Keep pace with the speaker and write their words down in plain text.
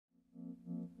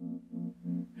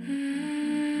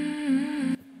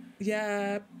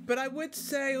Yeah, but I would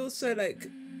say also, like,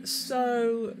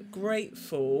 so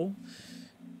grateful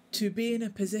to be in a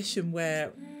position where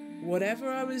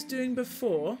whatever I was doing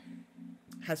before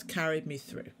has carried me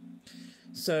through.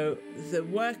 So the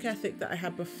work ethic that I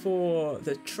had before,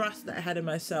 the trust that I had in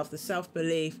myself, the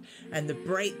self-belief, and the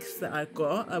breaks that I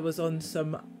got, I was on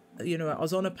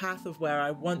a path of where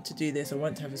I want to do this. I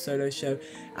want to have a solo show.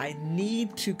 I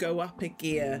need to go up a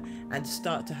gear and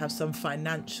start to have some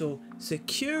financial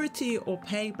security or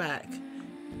payback.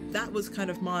 That was kind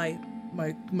of my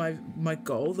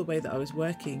goal, the way that I was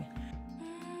working.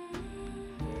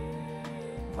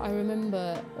 I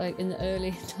remember, like, in the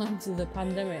early times of the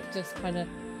pandemic, just kind of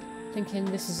thinking,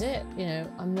 this is it,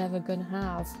 I'm never going to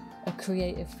have a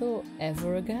creative thought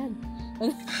ever again.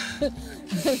 It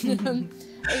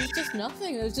was just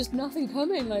nothing. There was just nothing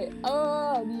coming.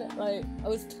 I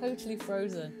was totally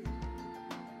frozen.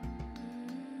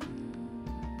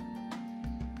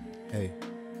 Hey,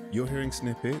 you're hearing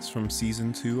snippets from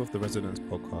Season 2 of the Residents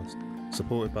podcast,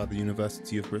 supported by the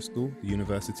University of Bristol, the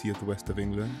University of the West of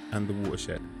England, and the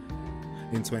Watershed.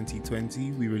 In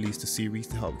 2020, we released a series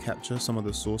to help capture some of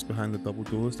the source behind the double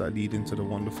doors that lead into the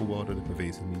wonderful world of the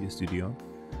Pervasive Media Studio.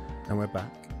 And we're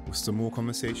back with some more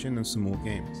conversation and some more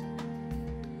games.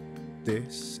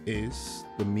 This is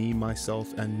the Me,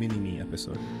 Myself and Mini-Me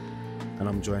episode. And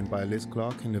I'm joined by Liz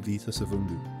Clark and Levita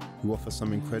who offer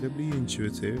some incredibly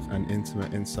intuitive and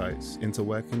intimate insights into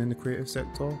working in the creative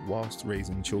sector whilst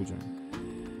raising children.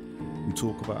 We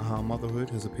talk about how motherhood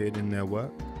has appeared in their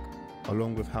work,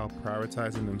 along with how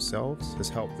prioritizing themselves has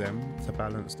helped them to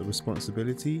balance the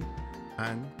responsibility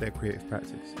and their creative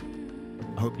practice.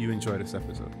 I hope you enjoy this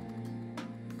episode.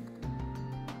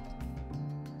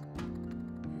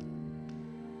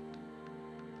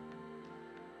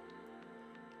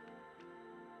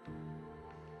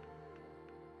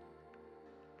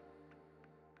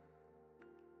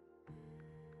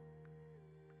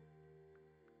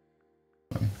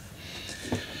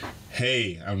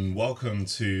 Hey, and welcome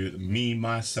to Me,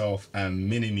 Myself and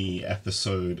Mini-Me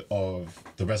episode of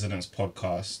the Residents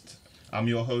podcast. I'm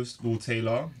your host, Will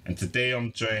Taylor, and today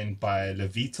I'm joined by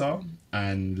Levita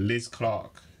and Liz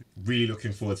Clark. Really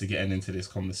looking forward to getting into this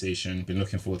conversation. Been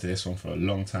looking forward to this one for a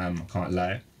long time, I can't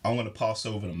lie. I'm going to pass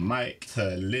over the mic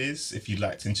to Liz, if you'd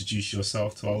like to introduce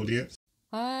yourself to our audience.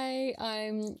 Hi,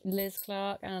 I'm Liz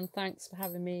Clark, and thanks for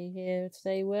having me here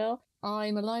today, Will.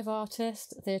 I'm a live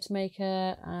artist, theatre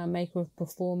maker, maker of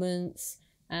performance,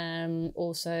 and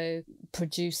also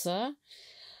producer.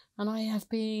 And I have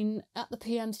been at the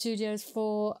PM Studios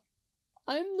for,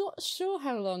 I'm not sure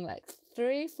how long, like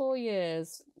 3-4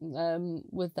 years,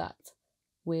 with that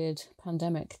weird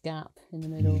pandemic gap in the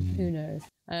middle, who knows.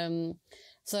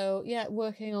 So yeah,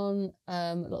 working on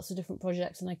lots of different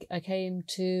projects, and I came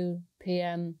to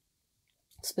PM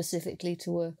specifically to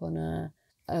work on a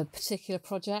particular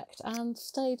project and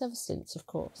stayed ever since, of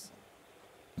course.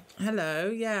 Hello,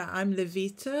 yeah, I'm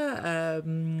Levita.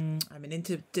 I'm an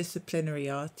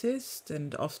interdisciplinary artist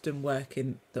and often work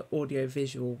in the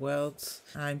audiovisual worlds.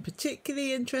 I'm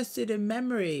particularly interested in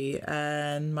memory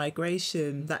and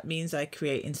migration. That means I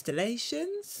create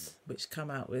installations which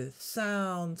come out with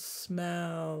sound,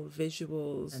 smell,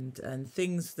 visuals, and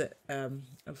things that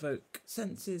evoke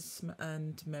senses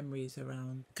and memories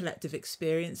around collective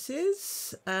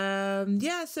experiences.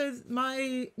 So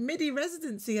my MIDI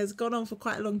residency has gone on for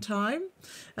quite a long time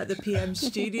at the PM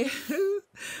studio.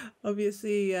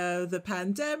 Obviously, the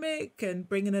pandemic and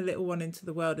bringing a little one into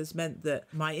the world has meant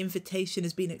that my invitation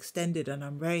has been extended, and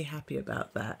I'm very happy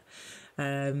about that.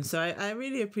 So I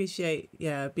really appreciate,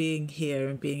 being here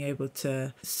and being able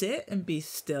to sit and be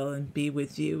still and be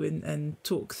with you and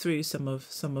talk through some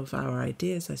of our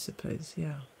ideas, I suppose.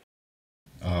 Yeah.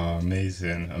 Oh,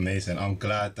 amazing. I'm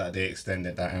glad that they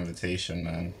extended that invitation,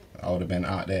 man. I would have been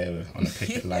out there on a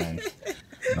picket line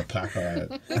and a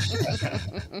placard.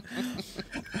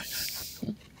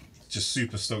 Just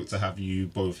super stoked to have you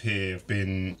both here. I've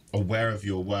been aware of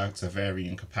your work to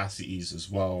varying capacities as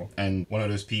well. And one of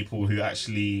those people who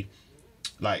actually,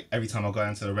 like, every time I go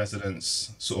into the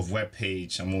Residents sort of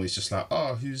webpage, I'm always just like,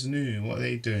 oh, who's new? What are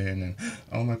they doing? And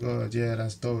oh my God, yeah,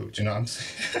 that's dope. Do you know what I'm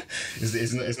saying?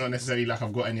 it's not necessarily like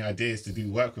I've got any ideas to do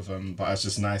work with them, but it's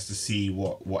just nice to see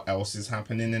what else is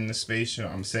happening in the space. You know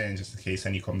what I'm saying? Just in case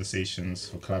any conversations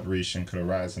for collaboration could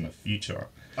arise in the future.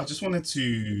 I just wanted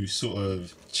to sort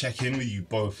of check in with you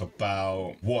both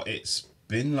about what it's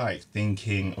been like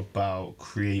thinking about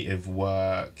creative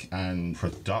work and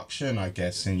production, I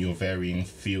guess, in your varying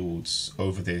fields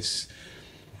over this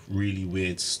really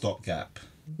weird stopgap.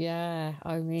 Yeah,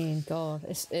 I mean, God,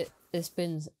 it's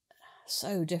been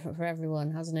so different for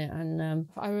everyone, hasn't it? And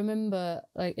I remember,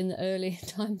 like, in the early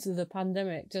times of the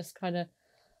pandemic, just kind of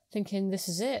thinking, this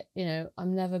is it, you know,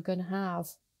 I'm never going to have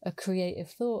a creative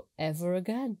thought ever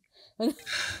again. And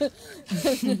it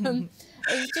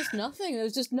was just nothing. There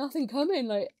was just nothing coming.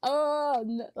 Like,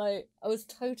 like I was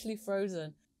totally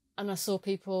frozen. And I saw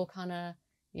people kind of,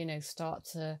 you know, start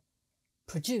to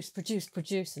produce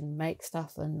and make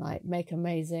stuff and like make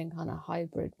amazing kind of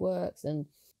hybrid works. And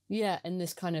yeah, and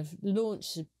this kind of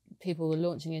launch, people were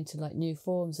launching into like new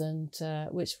forms, and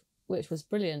which was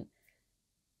brilliant.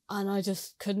 And I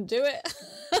just couldn't do it.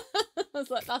 I was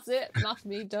like, that's it, that's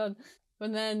me done.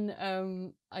 And then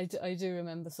I do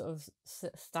remember sort of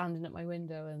standing at my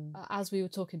window, and as we were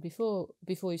talking before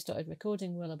you started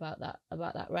recording, Will, about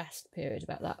that rest period,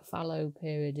 about that fallow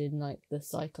period in like the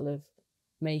cycle of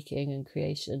making and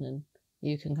creation, and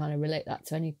you can kind of relate that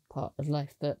to any part of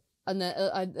life. But and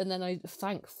then I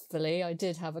thankfully I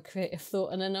did have a creative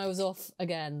thought, and then I was off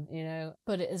again, you know.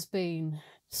 But it has been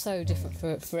so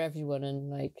different for everyone,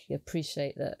 and like you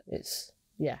appreciate that it's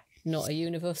not a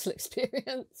universal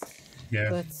experience. Yeah.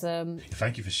 But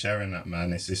thank you for sharing that,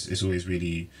 man. It's always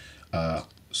really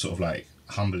sort of like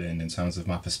humbling in terms of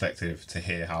my perspective to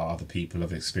hear how other people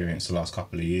have experienced the last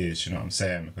couple of years, you know what I'm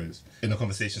saying? Because in the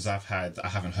conversations I've had, I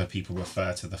haven't heard people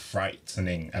refer to the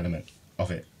frightening element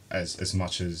of it as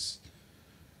much as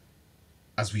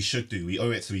we should do. We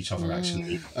owe it to each other,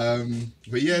 actually.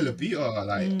 But yeah, Levita,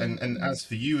 like, and as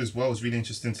for you as well, it's really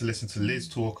interesting to listen to Liz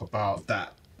talk about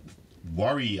that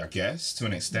worry, I guess, to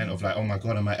an extent of like, oh my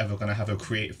God, am I ever going to have a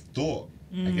creative thought?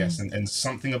 I guess, and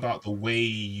something about the way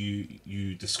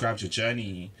you described your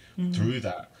journey through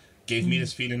that gave me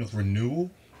this feeling of renewal,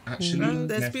 actually. Well,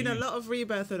 there's been a lot of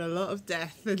rebirth and a lot of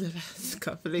death in the last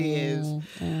couple of years.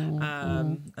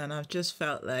 And I've just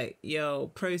felt like,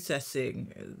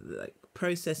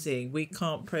 processing, we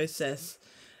can't process.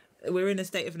 We're in a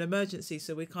state of an emergency,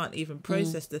 so we can't even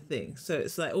process the thing. So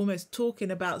it's like almost talking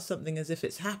about something as if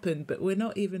it's happened, but we're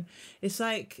not even. It's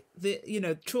like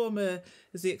trauma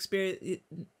is the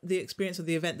experience of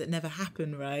the event that never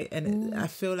happened, right? And I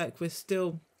feel like we're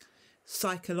still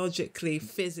psychologically,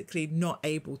 physically not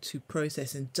able to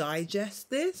process and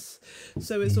digest this.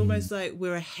 So it's almost like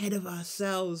we're ahead of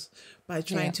ourselves by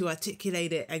trying to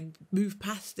articulate it and move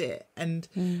past it. And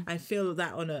I feel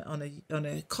that on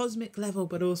a cosmic level,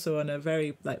 but also on a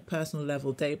very like personal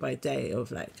level, day by day,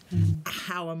 of like,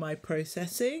 how am I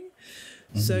processing?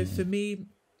 So for me,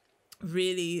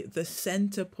 really the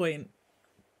center point,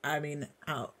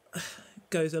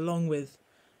 goes along with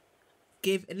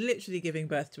literally giving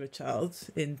birth to a child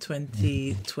in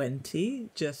 2020,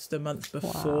 just a month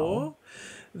before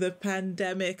the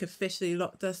pandemic officially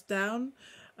locked us down.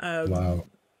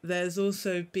 There's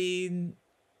also been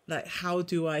like, how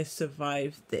do I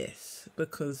survive this?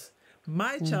 Because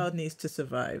my child needs to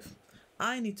survive.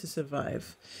 I need to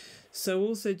survive. So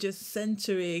also just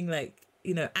centering, like,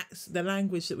 the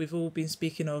language that we've all been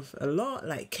speaking of a lot,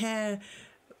 like care,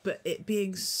 but it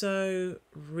being so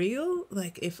real.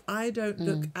 Like, if I don't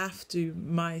look after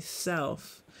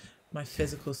myself, my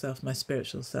physical self, my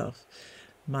spiritual self,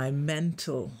 my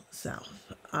mental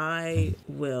self, I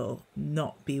will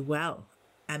not be well,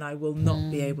 and I will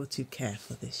not be able to care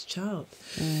for this child.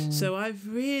 So I've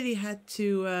really had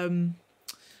to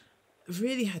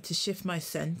shift my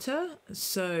center.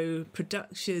 So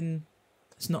production,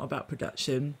 it's not about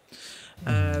production.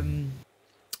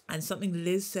 And something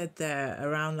Liz said there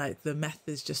around like the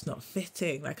method's just not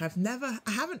fitting. Like I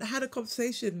haven't had a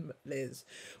conversation, Liz,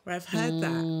 where I've heard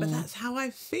that, but that's how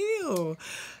I feel.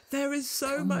 There is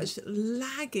so much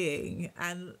lagging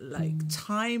and like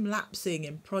time lapsing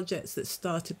in projects that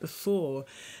started before,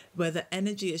 where the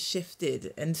energy is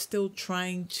shifted, and still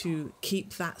trying to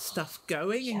keep that stuff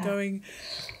going and going,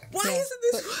 why isn't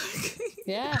this working?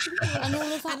 Yeah, and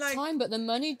all of that time, but the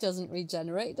money doesn't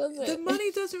regenerate, does it? The money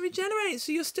doesn't regenerate,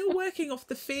 so you're still working off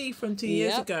the fee from 2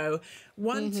 years ago,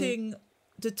 wanting,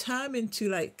 determined to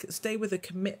like stay with a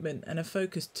commitment and a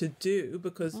focus to do,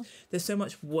 because there's so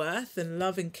much worth and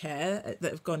love and care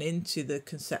that have gone into the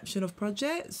conception of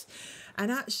projects,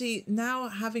 and actually now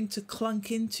having to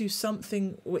clunk into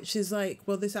something which is like,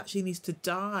 well, this actually needs to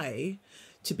die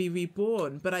to be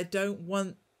reborn, but I don't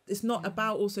want. It's not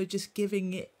about also just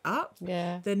giving it up.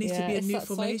 There needs to be a new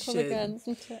formation. Again,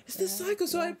 isn't it? It's the cycle.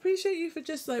 So I appreciate you for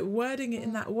just like wording it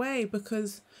in that way,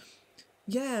 because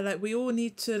like we all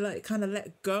need to like kind of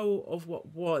let go of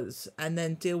what was and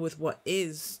then deal with what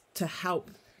is, to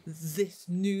help this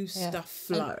new stuff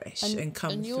flourish and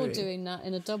come through. And you're doing that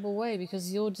in a double way,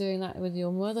 because you're doing that with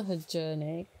your motherhood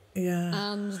journey,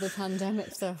 and the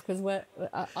pandemic stuff, because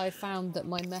I found that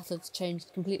my methods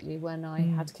changed completely when I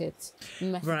had kids.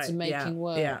 Methods of making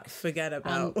work. Yeah, forget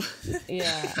about.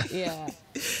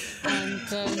 And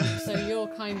so you're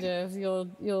kind of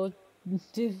you're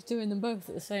doing them both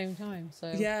at the same time.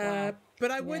 So wow.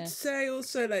 But I would say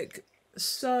also, like,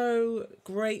 so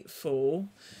grateful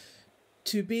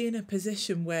to be in a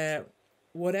position where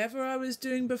whatever I was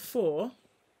doing before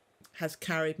has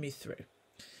carried me through.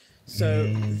 So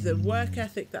the work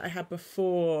ethic that I had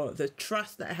before, the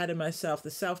trust that I had in myself,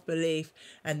 the self-belief,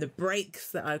 and the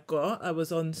breaks that I got, I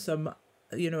was on some,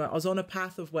 I was on a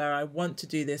path of where I want to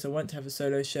do this. I want to have a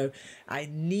solo show. I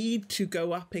need to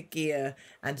go up a gear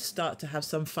and start to have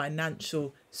some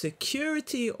financial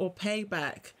security or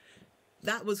payback.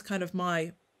 That was kind of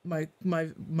my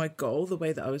goal, the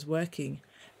way that I was working.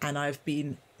 And I've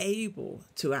been able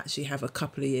to actually have a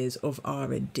couple of years of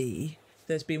R&D.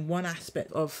 There's been one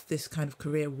aspect of this kind of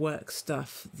career work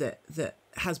stuff that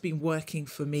has been working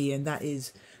for me, and that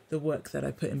is the work that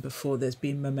I put in before. There's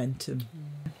been momentum.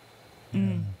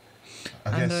 I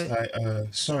guess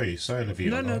sorry,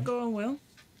 Levita. No, go on, Will.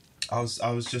 I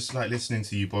was just like listening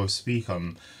to you both speak.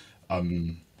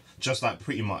 Just like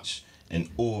pretty much in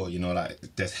awe.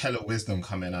 Like there's hella wisdom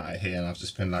coming out of here, and I've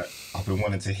just been like, I've been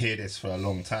wanting to hear this for a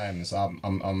long time. So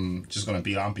I'm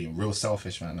being real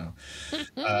selfish right now. You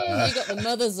got the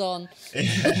mothers on.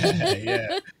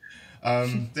 Yeah.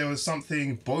 There was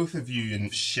something, both of you, in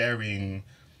sharing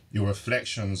your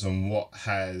reflections on what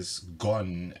has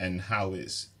gone and how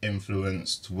it's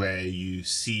influenced where you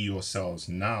see yourselves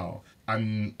now.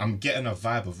 I'm getting a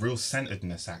vibe of real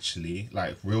centeredness, actually,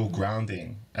 like real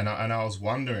grounding. And I was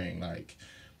wondering, like,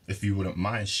 if you wouldn't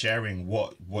mind sharing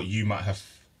what you might have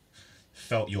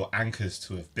felt your anchors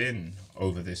to have been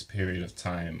over this period of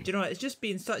time. Do you know what? It's just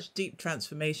been such deep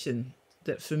transformation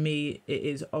that for me it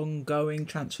is ongoing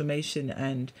transformation,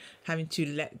 and having to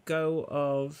let go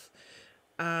of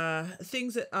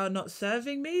things that are not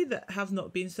serving me, that have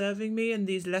not been serving me, and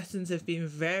these lessons have been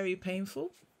very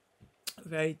painful,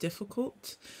 very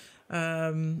difficult.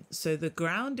 So the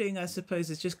grounding, I suppose,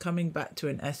 is just coming back to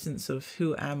an essence of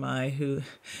who am I,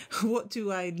 what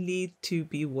do I need to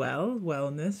be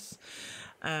wellness.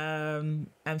 And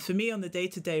for me on the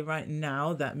day-to-day right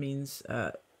now, that means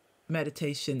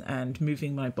meditation and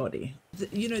moving my body.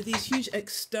 These huge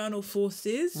external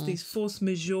forces, these force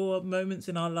majeure moments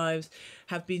in our lives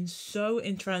have been so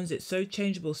in transit, so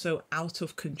changeable, so out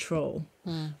of control.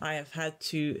 I have had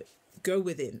to go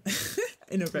within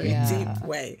in a very deep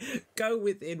way. Go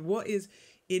within. What is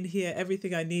in here?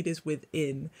 Everything I need is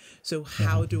within. So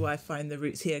how do I find the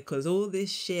roots here? Because all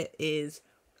this shit is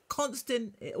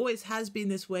constant. It always has been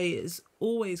this way. It's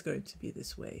always going to be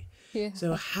this way.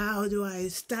 So how do I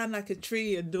stand like a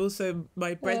tree, and also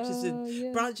my branches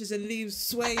and leaves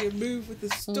sway and move with the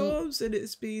storms? And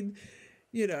it's been,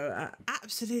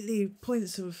 absolutely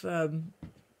points of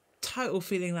total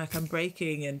feeling like I'm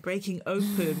breaking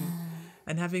open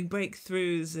and having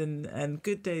breakthroughs and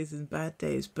good days and bad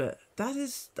days. But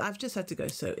I've just had to go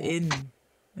so in.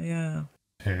 Yeah.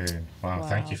 Hey, wow,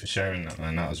 thank you for sharing that,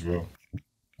 man. That was real.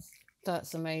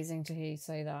 That's amazing to hear you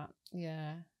say that.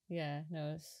 Yeah,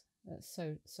 no, that's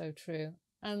so true.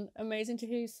 And amazing to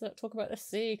hear you talk about the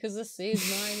sea, because the sea is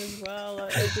mine as well.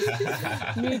 Like, I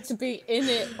just need to be in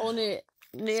it, on it,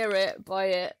 near it, by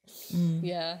it.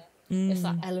 It's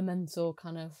that elemental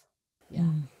kind of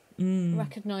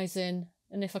recognizing.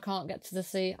 And if I can't get to the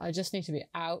sea, I just need to be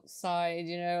outside.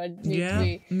 I need to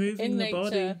be moving in the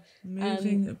nature,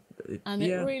 body, and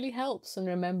it really helps. And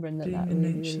remembering that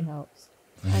really helps.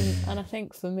 And I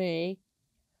think for me,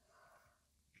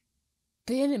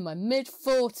 being in my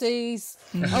mid-40s,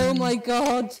 oh my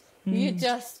God, you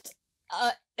just,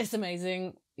 it's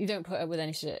amazing. You don't put up with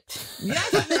any shit.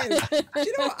 Yes, it is. Do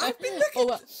you know what? I've been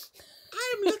looking,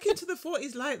 I am looking to the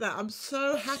 40s like that. I'm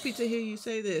so happy to hear you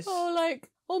say this.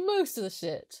 Most of the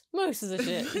shit.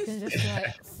 You can just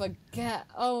forget.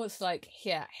 It's like,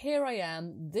 here I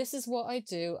am. This is what I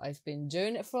do. I've been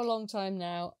doing it for a long time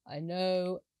now. I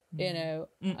know,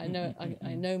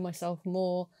 I know myself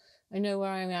more. I know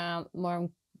where I am, where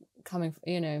I'm coming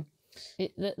from,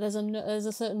 there's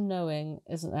a certain knowing,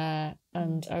 isn't there?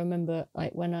 And I remember,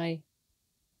 like, when I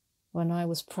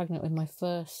was pregnant with my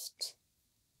first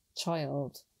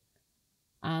child,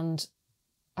 and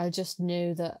I just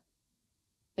knew that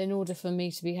in order for me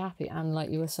to be happy, and like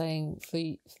you were saying, for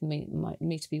me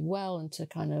to be well and to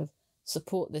kind of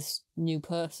support this new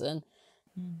person,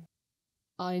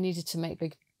 I needed to make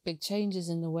big changes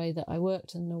in the way that I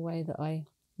worked and the way that I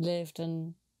lived.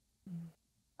 And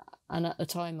at the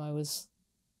time I was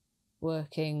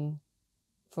working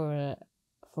for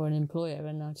for an employer,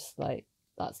 and I'm just like,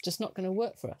 that's just not going to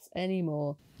work for us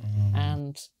anymore,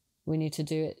 and we need to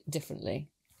do it differently.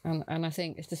 And I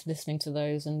think it's just listening to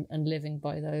those and living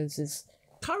by those is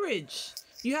courage.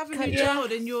 You have a new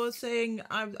child and you're saying,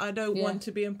 I don't want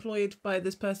to be employed by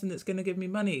this person that's going to give me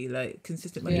money, like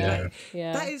consistent money.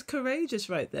 That is courageous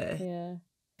right there.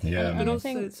 But also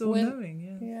it's all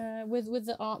knowing. With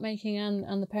the art making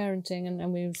and the parenting,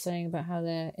 and we were saying about how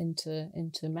they're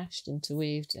intermeshed,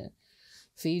 interweaved,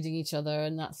 feeding each other,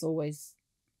 and that has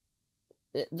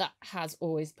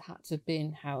always had to have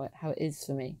been how it is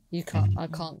for me. I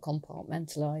can't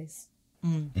compartmentalize,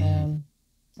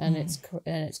 and it's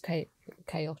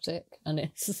chaotic and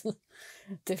it's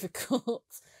difficult,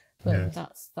 but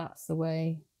that's the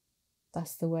way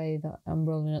that I'm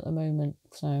rolling at the moment.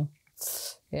 So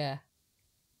I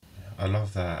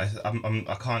love that.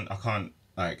 I can't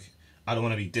like, I don't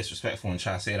want to be disrespectful and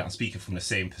try to say that I'm speaking from the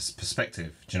same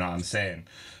perspective. Do you know what I'm saying?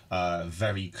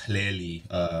 Very clearly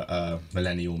a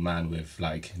millennial man with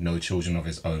like no children of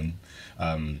his own.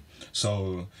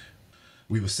 So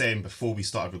we were saying before we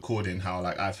started recording how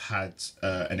like I've had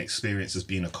an experience as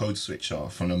being a code switcher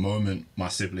from the moment my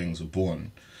siblings were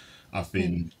born. I've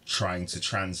been trying to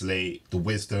translate the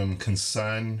wisdom,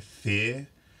 concern, fear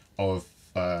of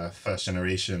first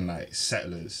generation like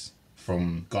settlers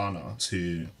from Ghana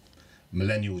to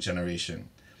millennial generation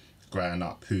growing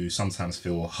up, who sometimes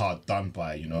feel hard done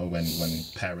by, you know, when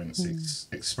parents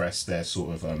express their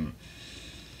sort of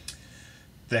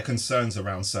their concerns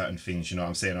around certain things, you know what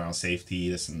I'm saying, around safety,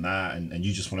 this and that, and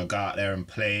you just want to go out there and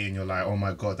play, and you're like, oh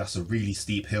my god, that's a really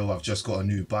steep hill, I've just got a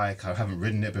new bike, I haven't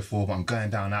ridden it before, but I'm going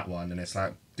down that one, and it's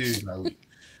like, dude, like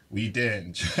we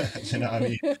didn't. Do you know what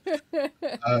I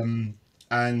mean?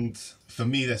 And for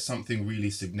me, there's something really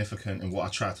significant in what I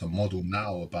try to model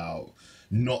now about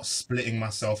not splitting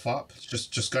myself up.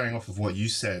 Just going off of what you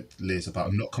said, Liz,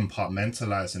 about not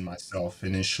compartmentalizing myself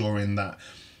and ensuring that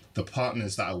the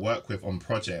partners that I work with on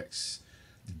projects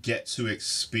get to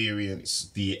experience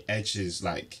the edges,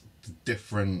 like the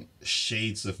different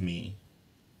shades of me,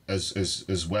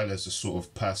 as well as the sort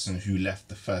of person who left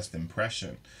the first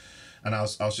impression. And I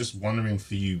was just wondering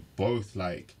for you both,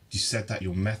 like, you said that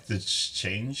your methods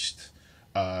changed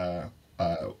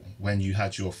when you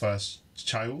had your first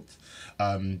child.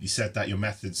 You said that your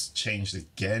methods changed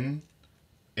again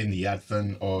in the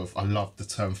advent of, I love the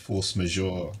term force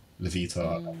majeure,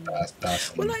 Levita.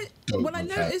 That's I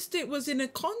noticed it was in a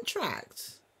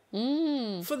contract.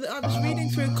 I was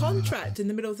reading through a contract in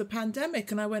the middle of the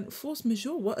pandemic, and I went, force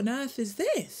majeure, what on earth is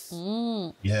this?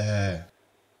 Yeah.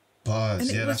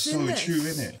 Buzz, that's so true,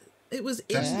 isn't it? It was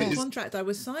in the contract I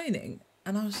was signing,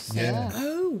 and I was just like,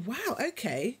 oh wow,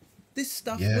 okay, this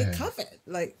stuff we're covered.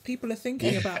 Like, people are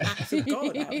thinking about acts of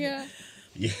God out here.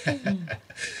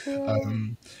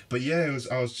 But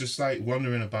I was just like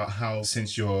wondering about how,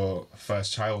 since your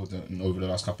first child and over the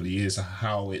last couple of years,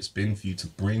 how it's been for you to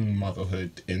bring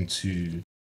motherhood into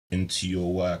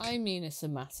your work. I mean, it's a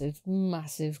massive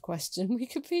question. We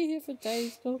could be here for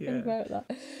days talking about that.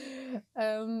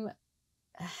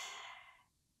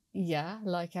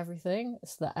 Like everything,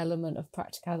 it's the element of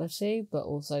practicality, but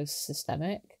also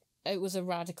systemic. It was a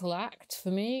radical act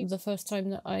for me. The first time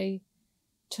that I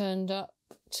turned up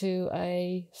to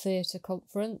a theatre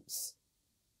conference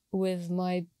with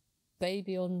my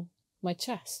baby on my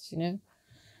chest, you know,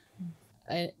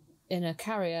 in a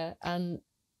carrier. And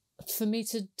for me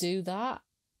to do that,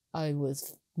 I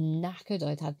was knackered.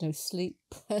 I'd had no sleep.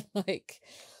 Like,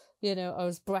 you know, I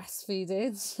was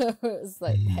breastfeeding, so it was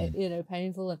like,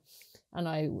 painful. And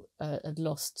I had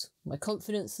lost my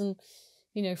confidence, and,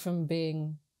 you know, from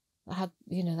being, I had,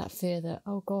 you know, that fear that,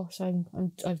 oh gosh,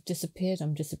 I've disappeared,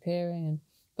 I'm disappearing.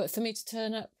 But for me to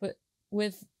turn up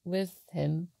with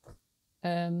him,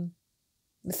 it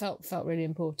felt really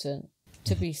important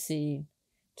to be seen,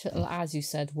 to, as you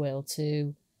said, Will,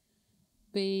 to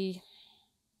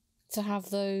have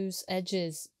those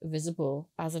edges visible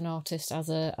as an artist, as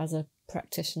a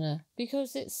practitioner,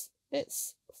 because it's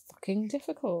fucking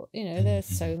difficult. You know, there's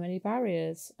so many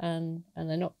barriers, and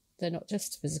they're not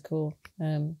just physical.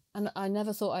 And I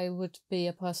never thought I would be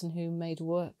a person who made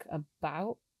work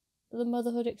about the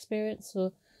motherhood experience,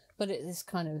 but it is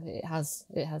kind of, it has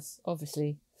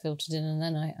obviously filtered in, and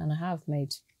then I have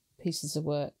made pieces of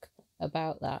work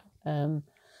about that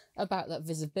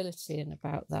visibility, and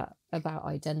about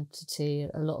identity.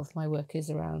 A lot of my work is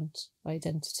around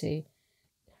identity,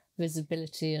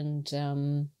 visibility,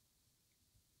 and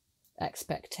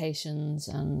expectations,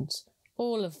 and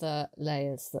all of the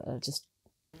layers that are just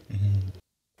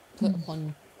put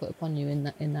upon put upon you in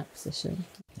that position.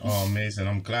 Oh, amazing!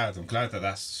 I'm glad that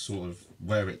that's sort of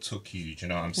where it took you. Do you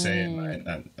know what I'm saying?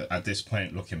 Like, at this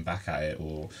point, looking back at it,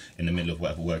 or in the middle of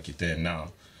whatever work you're doing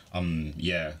now,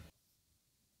 yeah,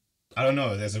 I don't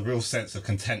know. There's a real sense of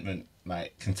contentment,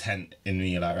 like content in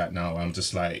me, like right now. I'm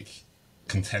just like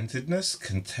content.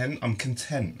 I'm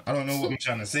content. I don't know what I'm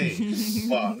trying to say,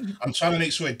 but I'm trying to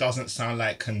make sure it doesn't sound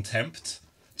like contempt.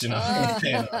 Do you know what I'm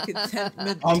saying?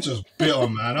 Contentment. I'm just bitter,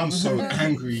 man. I'm so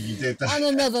angry you did that. And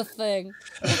another thing.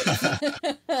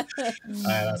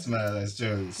 That's mad. That's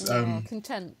jokes.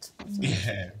 Content.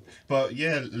 Yeah, but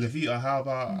yeah, Levita, how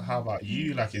about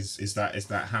you? Like, is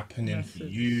that happening for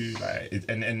you? Like,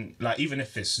 and like, even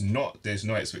if it's not, there's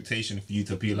no expectation for you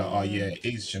to be like, oh yeah, it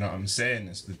is. Do you know what I'm saying?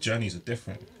 The journeys are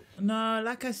different. No,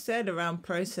 like I said, around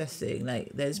processing, like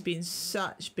there's been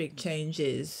such big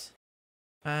changes,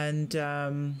 and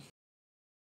I'm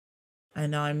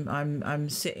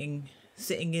sitting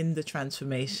in the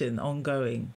transformation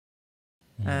ongoing,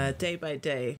 day by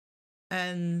day,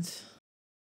 and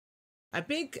a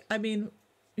big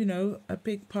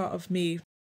part of me,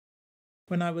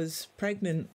 when I was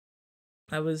pregnant,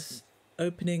 I was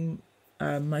opening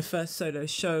my first solo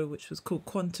show, which was called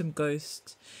Quantum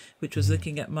Ghost, which was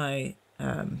looking at my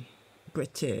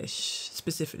British,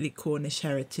 specifically Cornish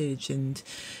heritage and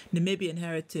Namibian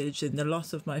heritage, and the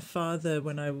loss of my father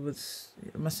when it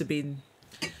must have been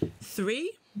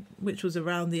 3, which was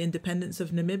around the independence of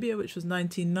Namibia, which was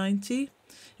 1990.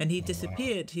 And he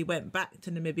disappeared. Wow. He went back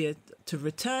to Namibia to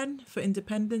return for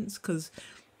independence, because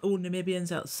all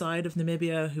Namibians outside of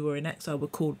Namibia who were in exile were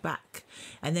called back.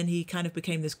 And then he kind of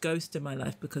became this ghost in my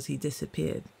life because he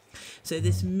disappeared. So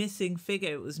this missing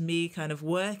figure, it was me kind of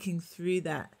working through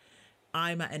that.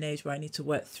 I'm at an age where I need to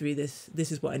work through this.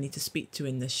 This is what I need to speak to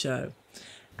in this show.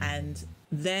 And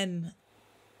then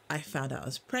I found out I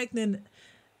was pregnant,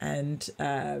 and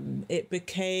it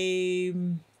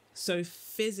became so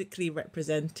physically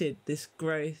represented, this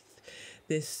growth,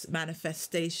 this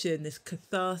manifestation, this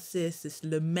catharsis, this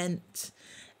lament,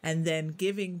 and then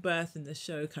giving birth in the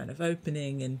show kind of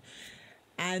opening.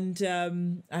 And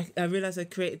I realized I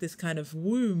created this kind of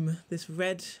womb, this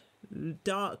red,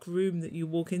 dark room that you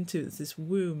walk into. It's this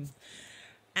womb.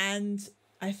 And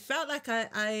I felt like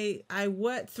I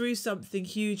worked through something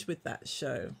huge with that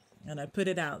show, and I put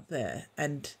it out there,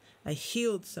 and I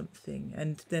healed something,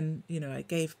 and then, I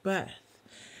gave birth.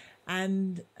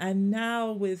 And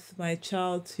now with my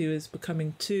child, who is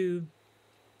becoming 2,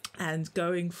 and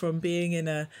going from being in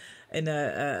a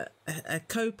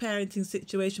co-parenting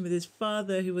situation with his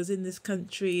father, who was in this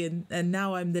country, and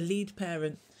now I'm the lead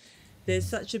parent, there's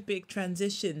such a big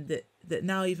transition that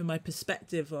now even my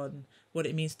perspective on what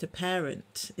it means to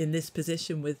parent in this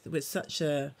position with such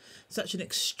an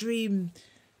extreme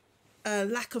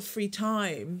lack of free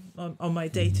time on my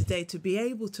day-to-day to be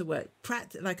able to work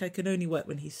like I can only work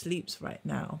when he sleeps right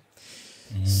now.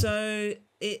 So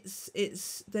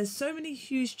there's so many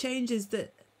huge changes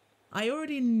that I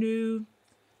already knew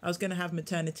I was going to have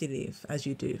maternity leave, as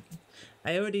you do.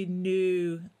 I already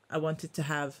knew I wanted to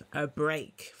have a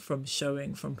break from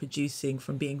showing, from producing,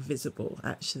 from being visible.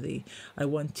 Actually, I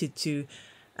wanted to,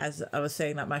 as I was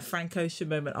saying, like my Frank Ocean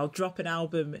moment, I'll drop an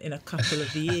album in a couple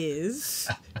of years.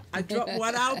 I dropped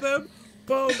one album,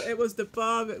 boom, it was the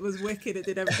bomb, it was wicked, it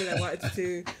did everything I wanted to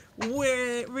do.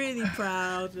 We're really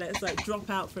proud. Let's drop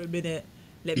out for a minute.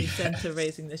 Let me center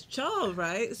raising this child,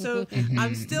 right? So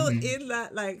I'm still in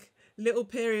that little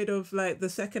period of the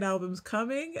second album's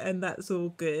coming, and that's all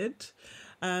good.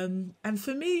 And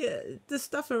for me, the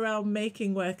stuff around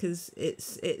making work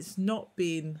it's not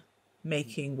been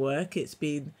making work. It's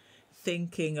been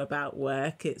thinking about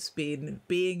work. It's been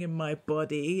being in my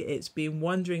body. It's been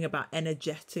wondering about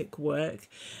energetic work.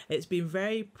 It's been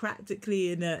very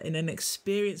practically in an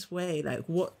experienced way.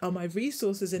 What are my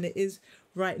resources? And it is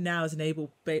right now, as an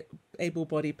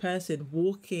able-bodied person,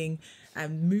 walking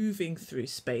and moving through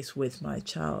space with my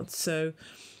child. So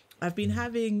I've been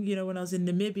having, when I was in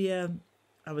Namibia,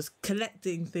 I was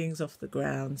collecting things off the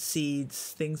ground,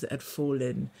 seeds, things that had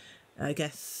fallen, I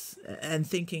guess, and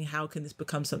thinking, how can this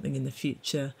become something in the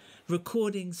future?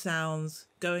 Recording sounds,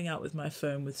 going out with my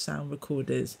phone with sound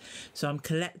recorders. So I'm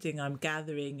collecting, I'm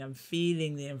gathering, I'm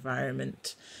feeling the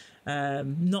environment,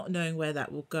 not knowing where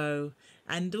that will go.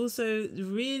 And also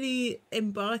really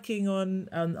embarking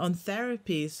on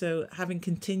therapy. So having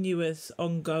continuous,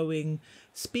 ongoing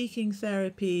speaking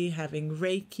therapy, having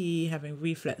Reiki, having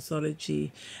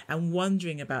reflexology, and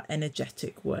wondering about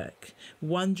energetic work,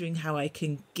 wondering how I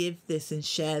can give this and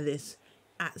share this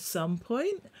at some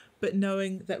point, but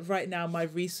knowing that right now my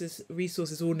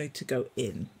resources all need to go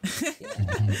in.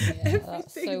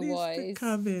 That's so needs wise. to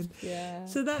come in. Yeah.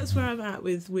 So that's where I'm at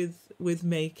with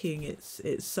making. It's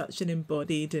such an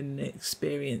embodied and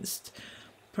experienced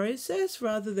process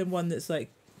rather than one that's like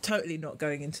totally not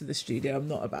going into the studio. I'm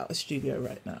not about a studio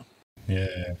right now.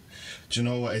 Yeah, do you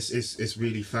know what? It's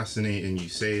really fascinating you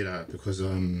say that, because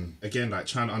again, like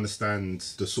trying to understand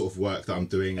the sort of work that I'm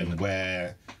doing and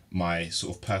where my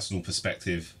sort of personal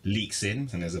perspective leaks in,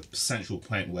 and there's a central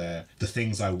point where the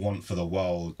things I want for the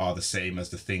world are the same as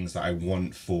the things that I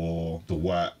want for the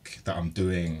work that I'm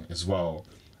doing as well.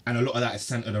 And a lot of that is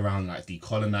centered around like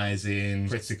decolonizing,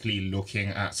 critically looking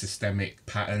at systemic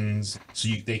patterns so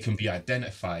they can be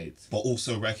identified, but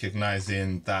also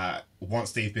recognizing that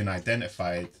once they've been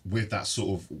identified with that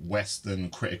sort of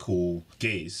Western critical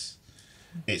gaze,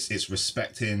 it's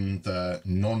respecting the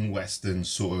non-Western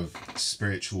sort of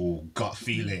spiritual gut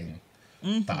feeling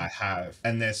that I have.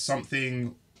 And there's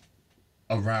something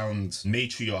around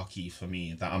matriarchy for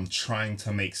me that I'm trying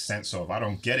to make sense of. I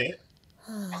don't get it.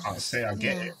 I can't say I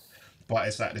get it, but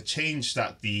it's like the change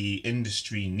that the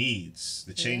industry needs,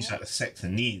 the change that the sector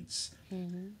needs,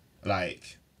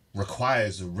 like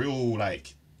requires a real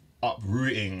like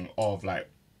uprooting of like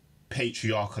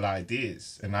patriarchal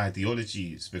ideas and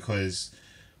ideologies, because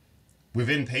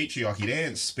within patriarchy there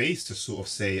ain't space to sort of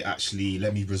say, actually,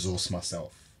 let me resource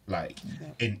myself like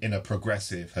in a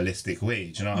progressive, holistic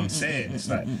way. Do you know what I'm saying? It's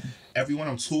like everyone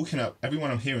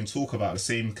I'm hearing talk about the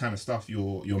same kind of stuff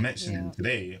you're mentioning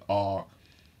today are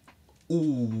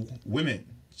all women.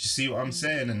 Do you see what I'm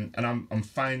saying? And I'm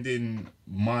finding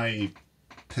my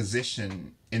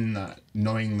position in that,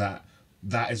 knowing that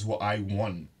that is what I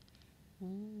want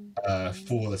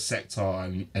for the sector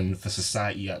and for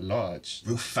society at large.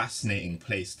 Real fascinating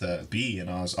place to be. And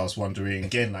I was wondering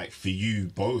again, like for you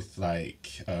both,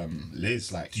 like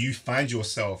Liz, like do you find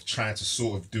yourself trying to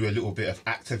sort of do a little bit of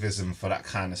activism for that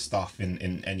kind of stuff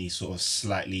in any sort of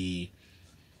slightly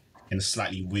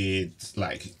weird,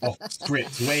 like off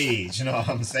script way? Do you know what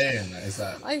I'm saying? Like, is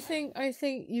that... I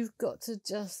think you've got to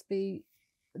just be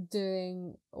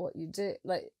doing what you do,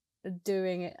 like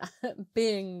doing it,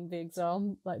 being the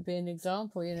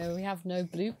example. You know, we have no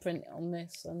blueprint on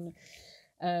this, and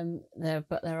there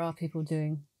are people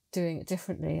doing it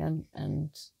differently, and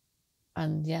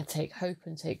yeah, take hope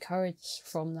and take courage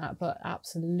from that. But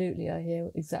absolutely, I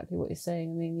hear exactly what you're saying.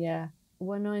 I mean, yeah,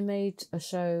 when I made a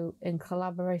show in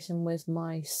collaboration with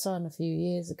my son a few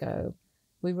years ago,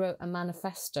 we wrote a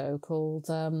manifesto called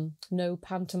No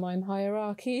Pantomime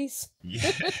Hierarchies.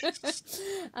 Yes.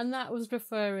 And that was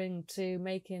referring to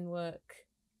making work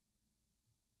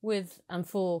with and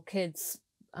for kids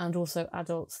and also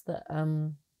adults that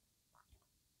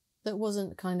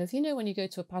wasn't kind of, you know, when you go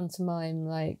to a pantomime,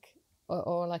 like,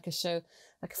 or like a show,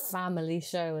 like a family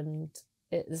show, and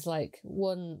it's like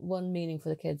one meaning for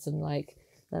the kids and like,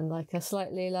 then like a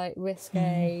slightly like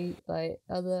risque, like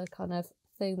other kind of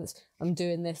thing that's, I'm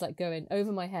doing this, like going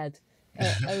over my head,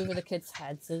 over the kids'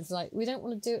 heads. It's like, we don't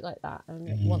want to do it like that.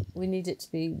 And we need it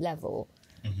to be level.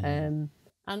 And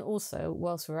also,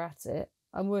 whilst we're at it,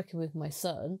 I'm working with my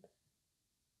son.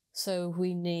 So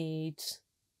we need,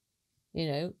 you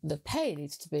know, the pay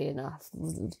needs to be enough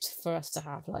for us to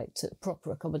have like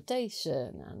proper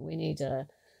accommodation, and we need a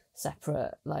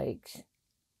separate like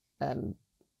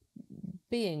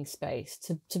being space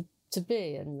to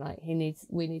be, and like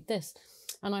we need this.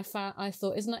 And I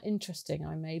thought, isn't that interesting?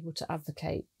 I'm able to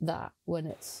advocate that when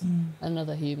it's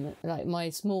another human, like my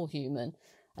small human.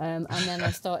 And then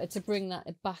I started to bring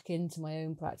that back into my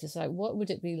own practice. Like, what would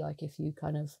it be like if you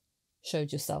kind of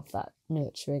showed yourself that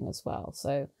nurturing as well?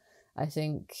 So I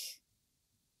think,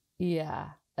 yeah,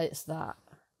 it's that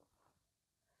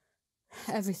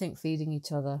everything feeding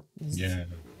each other. Yeah.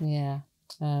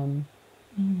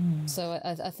 So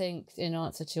I think in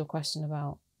answer to your question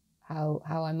about how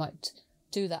I might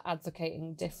do that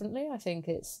advocating differently, I think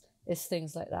it's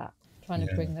things like that, trying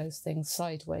to bring those things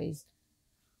sideways,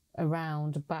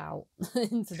 around, about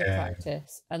into the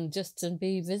practice, and just to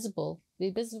be visible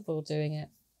doing it.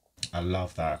 I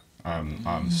love that.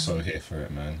 I'm so here for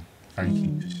it, man. Thank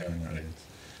you for sharing that, Liz.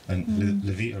 And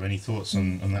Levita, any thoughts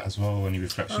on that as well? Any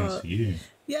reflections for you?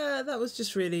 Yeah, that was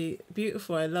just really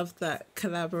beautiful. I loved that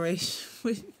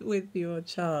collaboration with your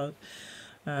child.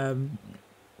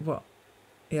 What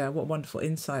wonderful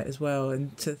insight as well.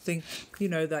 And to think, you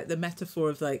know, like the metaphor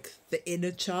of like the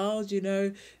inner child, you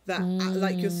know, that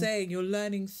like you're saying, you're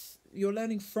learning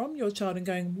from your child and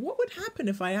going, what would happen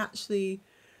if I actually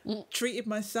treated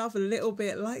myself a little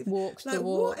bit like walk,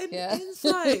 what an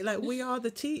insight. Like we are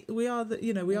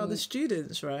the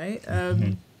students, right?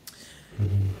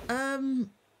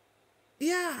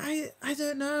 yeah, I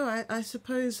don't know. I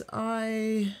suppose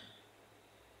I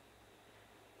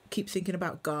keep thinking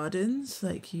about gardens,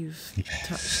 like you've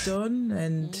touched on,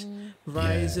 and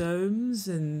rhizomes,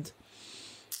 and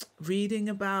reading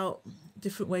about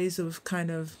different ways of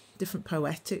kind of different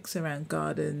poetics around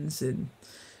gardens, and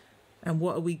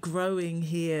what are we growing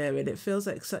here. And it feels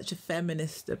like such a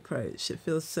feminist approach. It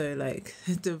feels so like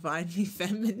divinely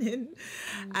feminine.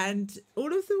 And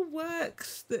all of the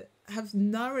works that have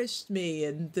nourished me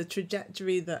and the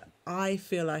trajectory that I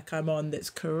feel like I'm on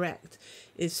that's correct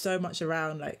is so much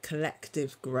around like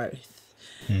collective growth.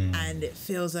 And it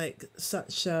feels like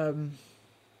such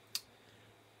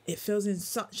it feels in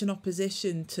such an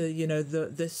opposition to, you know,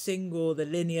 the single, the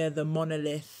linear, the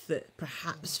monolith that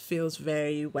perhaps feels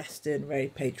very Western, very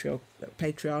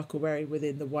patriarchal, very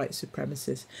within the white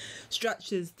supremacist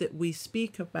structures that we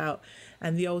speak about.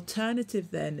 And the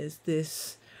alternative then is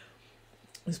this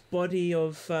body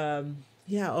of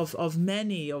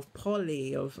many, of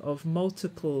poly, of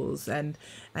multiples, and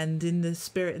in the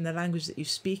spirit and the language that you've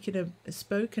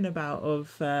spoken about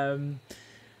of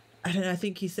I don't know, I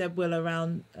think you said, Will,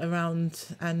 around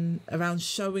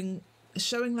showing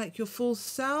like your full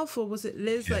self, or was it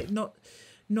Liz? Like not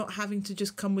having to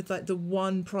just come with like the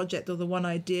one project or the one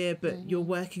idea, but you're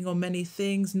working on many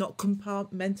things, not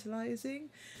compartmentalizing.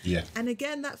 Yeah. And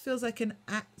again, that feels like an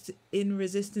act in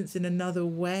resistance in another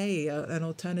way, an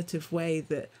alternative way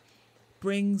that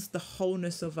brings the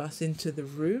wholeness of us into the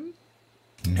room,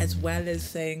 as well as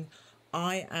saying,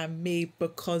 I am me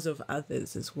because of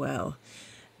others as well.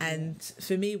 And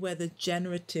for me, where the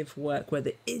generative work, where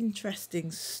the interesting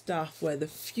stuff, where the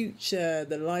future,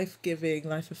 the life-giving,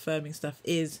 life-affirming stuff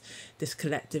is this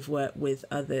collective work with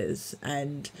others,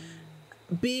 and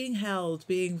being held,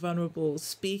 being vulnerable,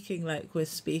 speaking like we're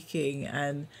speaking.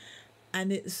 And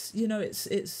it's, you know,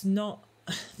 it's not,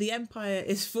 the empire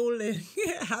is falling.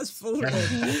 It has fallen.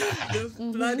 The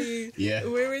bloody,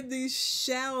 we're in these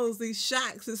shells, these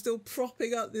shacks, and still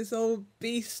propping up this old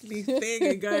beastly thing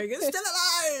and going, it's still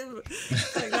alive.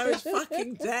 Like, no, it's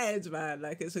fucking dead, man.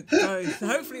 Like, it's a ghost.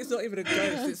 Hopefully it's not even a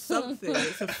ghost, it's something.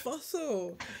 It's a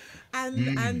fossil.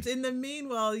 And in the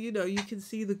meanwhile, you know, you can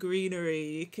see the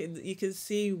greenery, you can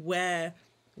see where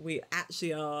we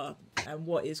actually are and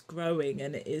what is growing,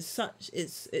 and it's such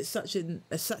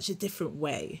a different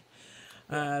way,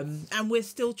 and we're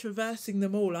still traversing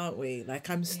them all, aren't we? Like,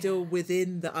 I'm still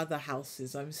within the other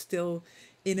houses, I'm still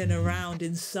in and around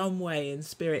in some way in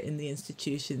spirit in the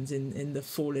institutions in the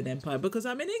fallen empire, because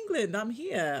I'm in England, I'm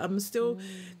here, I'm still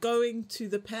going to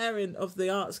the parent of the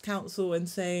Arts Council and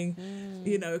saying,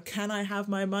 you know, can I have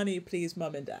my money please,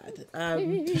 mum and dad,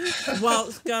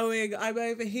 whilst going, I'm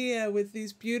over here with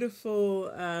these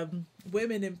beautiful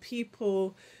women and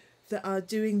people that are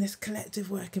doing this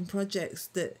collective work and projects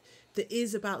that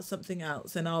is about something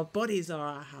else, and our bodies are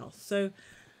our house. So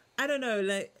I don't know,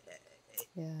 like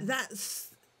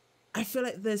I feel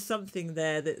like there's something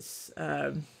there that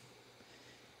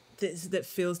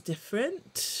feels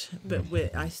different, but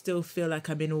I still feel like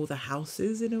I'm in all the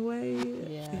houses in a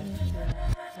way.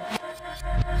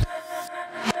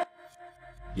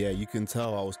 Yeah, you can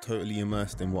tell I was totally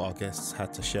immersed in what our guests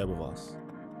had to share with us.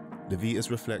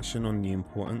 Levita's reflection on the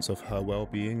importance of her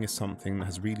well-being is something that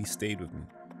has really stayed with me.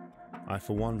 I,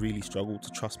 for one, really struggled to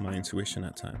trust my intuition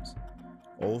at times.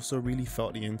 I also really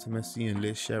felt the intimacy in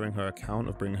Liz sharing her account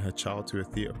of bringing her child to a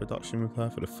theatre production with her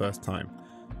for the first time,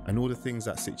 and all the things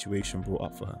that situation brought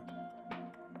up for her.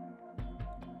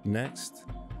 Next,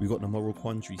 we got the moral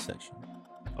quandary section,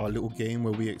 our little game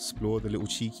where we explore the little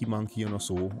cheeky monkey on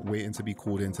us all, waiting to be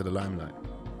called into the limelight.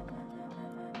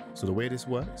 So the way this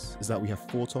works is that we have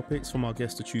 4 topics from our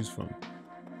guests to choose from.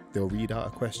 They'll read out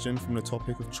a question from the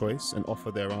topic of choice and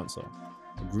offer their answer.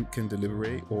 A group can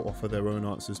deliberate or offer their own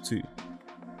answers too.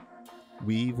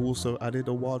 We've also added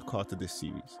a wildcard to this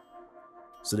series,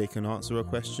 so they can answer a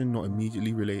question not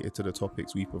immediately related to the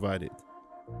topics we provided.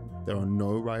 There are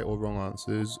no right or wrong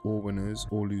answers, or winners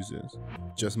or losers,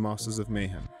 just masters of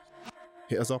mayhem.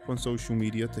 Hit us up on social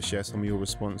media to share some of your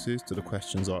responses to the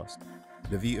questions asked.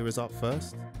 Levita is up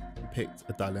first and picked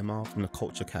a dilemma from the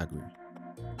culture category.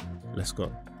 Let's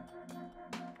go.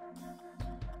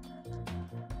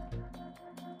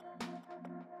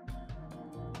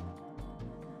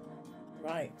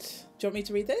 Right. Do you want me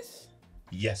to read this?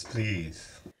 Yes,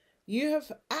 please. You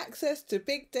have access to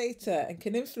big data and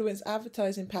can influence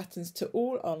advertising patterns to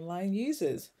all online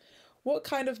users. What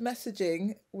kind of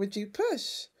messaging would you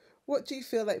push? What do you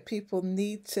feel like people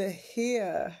need to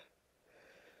hear?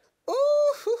 Ooh.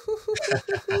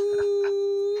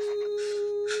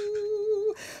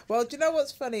 Well, do you know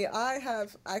what's funny? I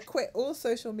quit all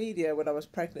social media when I was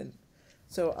pregnant.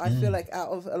 So I feel like out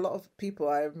of a lot of people,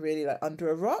 I am really like under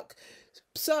a rock.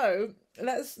 So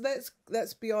let's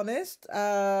be honest.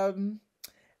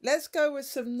 Let's go with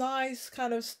some nice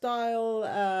kind of style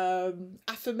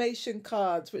affirmation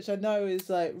cards, which I know is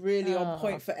like really on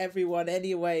point for everyone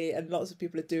anyway, and lots of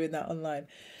people are doing that online.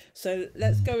 So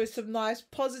let's go with some nice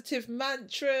positive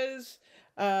mantras.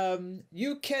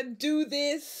 You can do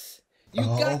this. You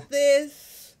got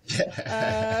this.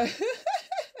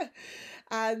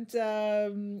 And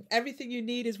everything you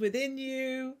need is within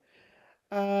you.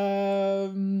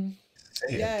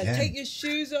 Take your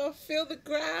shoes off, feel the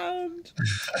ground,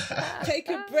 take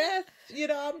a breath. You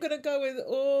know, I'm gonna go with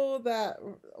all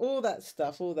that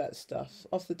stuff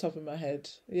off the top of my head.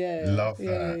 Love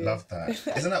that.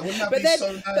 Isn't that, wouldn't that be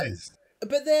so nice?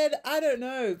 But then I don't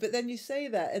know. But then you say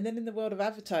that, and then in the world of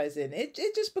advertising, it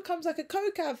just becomes like a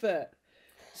Coke advert.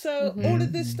 So all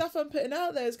of this stuff I'm putting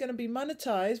out there is going to be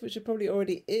monetized, which it probably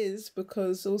already is,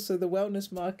 because also the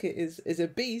wellness market is a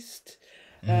beast.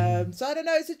 So I don't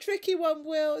know. It's a tricky one,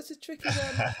 Will. It's a tricky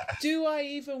one. Do I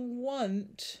even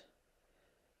want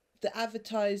the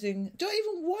advertising? Do I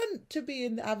even want to be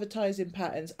in the advertising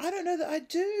patterns? I don't know that I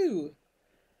do.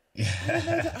 I don't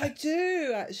know that I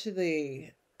do,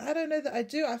 actually. I don't know that I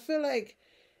do. I feel like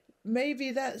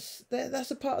maybe that's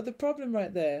a part of the problem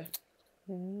right there.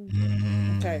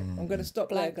 Okay, I'm going to stop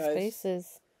there, guys.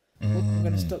 Spaces. I'm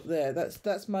going to stop there.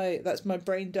 That's my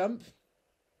brain dump.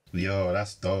 Yo,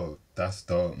 that's dope. That's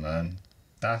dope, man.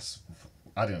 I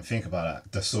didn't think about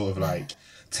that. The sort of like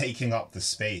taking up the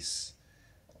space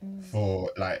for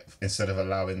like, instead of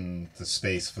allowing the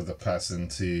space for the person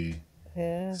to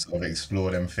sort of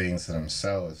explore them things to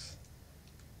themselves.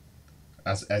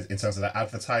 As in terms of the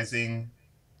advertising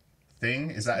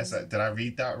thing, is that did I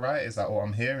read that right? Is that what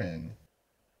I'm hearing?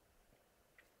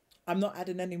 I'm not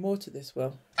adding any more to this,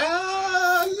 Will.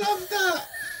 I love that.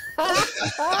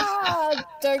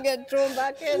 Don't get drawn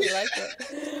back in like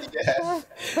it.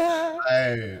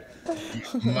 Yeah.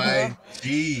 My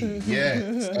G.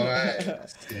 Yes.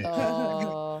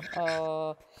 All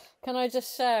right. Can I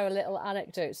just share a little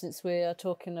anecdote since we are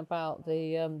talking about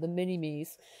the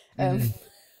mini-me's?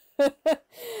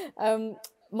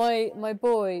 My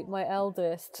boy, my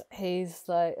eldest, he's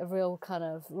like a real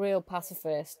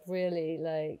pacifist, really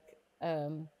like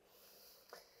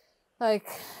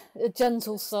a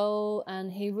gentle soul,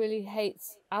 and he really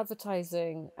hates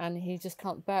advertising, and he just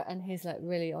can't bear it, and he's like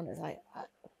really on it, like I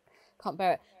can't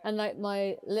bear it. And like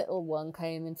my little one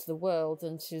came into the world,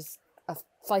 and she's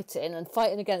fighting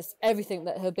against everything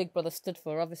that her big brother stood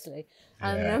for, obviously.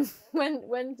 And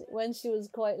when she was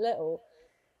quite little,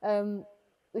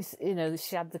 you know,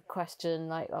 she had the question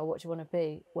like, "Oh, what do you want to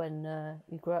be when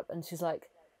you grow up?" And she's like,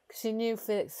 she knew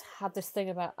Felix had this thing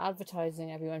about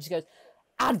advertising everywhere, and she goes,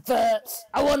 "Adverts!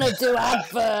 I want to do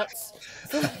adverts!"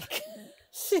 So like,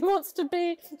 she wanted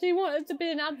to be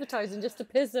in advertising just to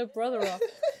piss her brother off.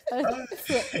 That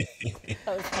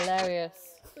was hilarious.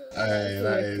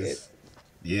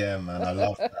 Yeah, man, I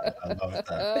love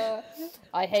that.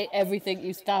 I hate everything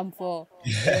you stand for.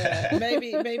 Yeah.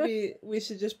 Maybe we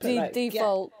should just put like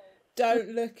default. Don't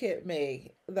look at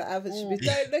me. The advert should be,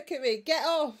 don't look at me. Get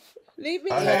off. Leave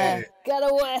me alone. Get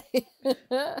away.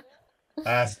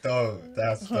 That's dope.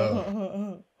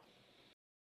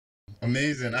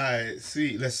 Amazing. All right,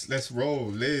 sweet. Let's roll.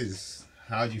 Liz,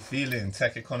 how you feeling?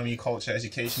 Tech, economy, culture,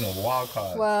 education, or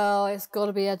wildcard? Well, it's got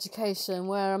to be education.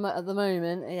 Where I'm at the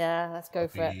moment. Yeah, let's go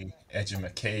for it.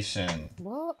 Education.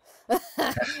 What?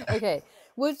 Okay.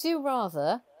 Would you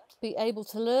rather be able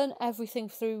to learn everything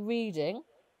through reading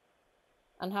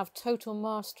and have total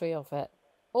mastery of it,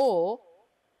 or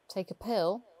take a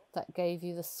pill that gave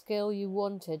you the skill you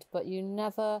wanted, but you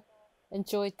never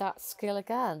enjoyed that skill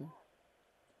again?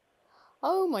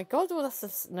 Oh my God! Well, that's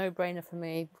a no-brainer for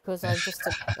me, because I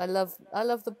love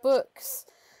the books.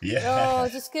 Yeah. Oh,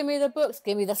 just give me the books.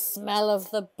 Give me the smell of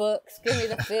the books. Give me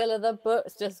the feel of the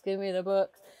books. Just give me the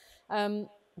books.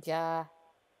 Yeah.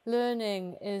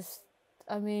 Learning is,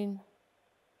 I mean,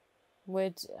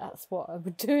 that's what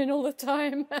I'm doing all the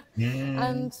time,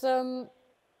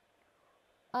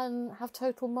 and have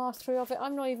total mastery of it.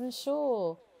 I'm not even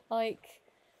sure. Like,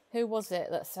 who was it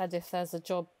that said if there's a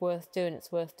job worth doing,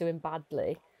 it's worth doing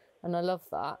badly? And I love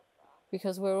that,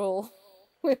 because we're all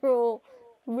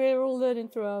learning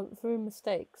through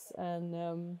mistakes,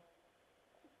 and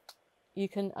you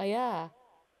can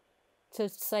to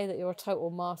say that you're a total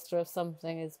master of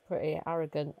something is pretty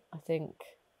arrogant, I think.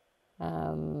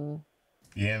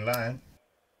 You ain't lying.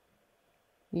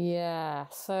 Yeah,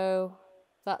 so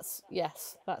that's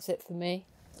it for me.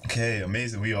 Okay,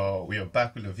 amazing. We are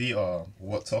back with Levita.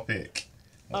 What topic?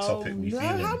 We feeling?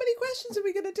 How many questions are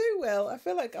we going to do, Will? I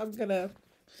feel like I'm going to...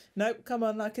 Nope, come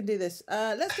on, I can do this.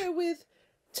 Let's go with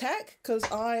tech, because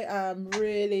I am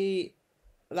really...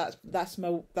 That's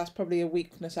probably a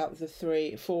weakness out of the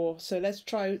 3, 4. So let's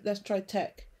try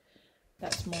tech.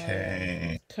 That's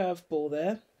my curveball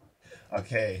there.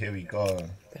 Okay, here we go.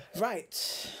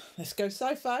 Right, let's go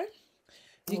sci-fi.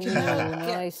 You can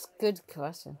nice, good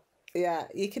question. Yeah,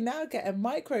 you can now get a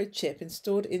microchip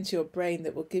installed into your brain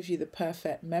that will give you the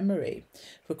perfect memory,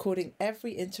 recording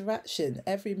every interaction,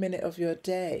 every minute of your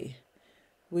day.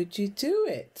 Would you do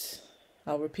it?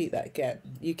 I'll repeat that again.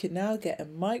 You can now get a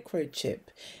microchip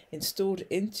installed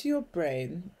into your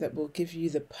brain that will give you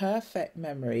the perfect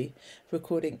memory,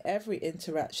 recording every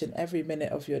interaction, every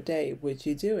minute of your day. Would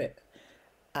you do it?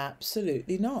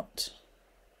 Absolutely not.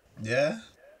 Yeah.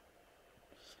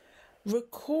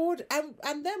 Record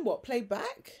and then what? Play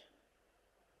back?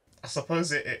 I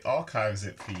suppose it archives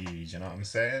it for you. Do you know what I'm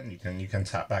saying? You can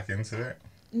tap back into it.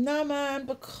 No, man,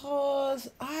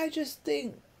 because I just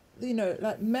think,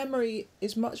 like memory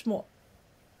is much more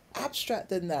abstract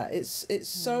than that. It's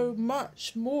so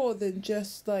much more than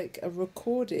just like a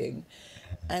recording,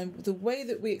 and the way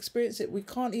that we experience it, we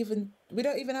don't even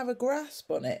have a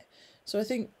grasp on it. So I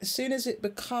think as soon as it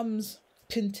becomes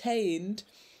contained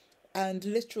and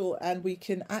literal and we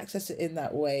can access it in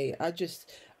that way, I just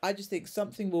think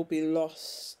something will be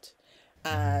lost,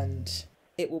 and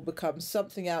it will become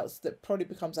something else that probably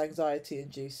becomes anxiety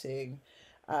inducing,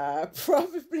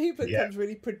 probably becomes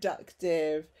really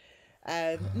productive.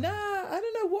 And I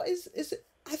don't know what is it.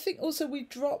 I think also we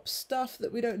drop stuff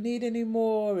that we don't need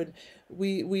anymore, and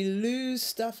we lose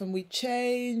stuff and we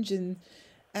change, and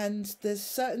there's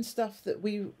certain stuff that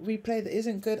we replay that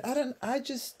isn't good. I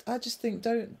just think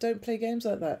don't play games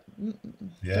like that.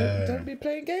 Yeah. Don't be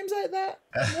playing games like that.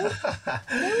 No.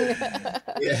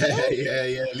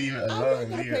 Yeah. Leave it alone. I'm not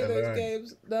gonna play those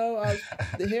games. No,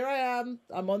 here I am.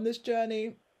 I'm on this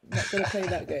journey. Not gonna play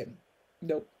that game.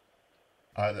 Nope.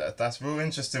 That's real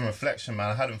interesting reflection,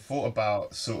 man. I hadn't thought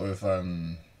about sort of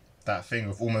that thing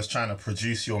of almost trying to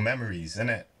produce your memories,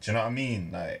 innit? Do you know what I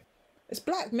mean? Like, it's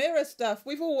Black Mirror stuff.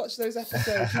 We've all watched those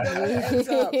episodes. You know how it ends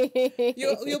up.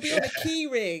 You'll be on a key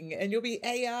ring and you'll be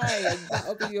AI, and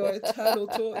that'll be your eternal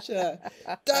torture.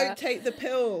 Don't take the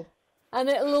pill. And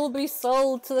it'll all be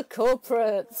sold to the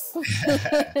corporates.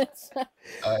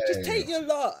 Just take your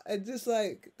lot and just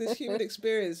like this human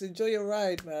experience. Enjoy your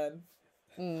ride, man.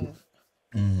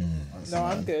 No,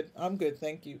 I'm good.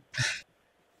 Thank you.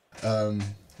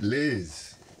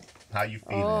 Liz, how you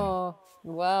feeling? Oh,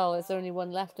 well, there's only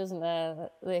one left, isn't there?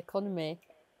 The economy.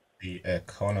 The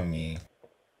economy.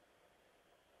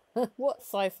 What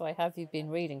sci-fi have you been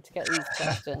reading to get these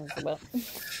questions? Well,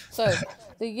 so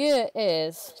the year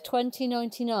is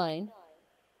 2099,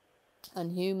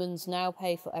 and humans now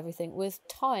pay for everything with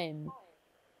time.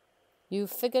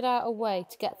 You've figured out a way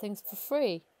to get things for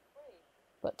free,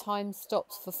 but time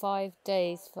stops for 5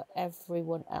 days for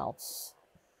everyone else.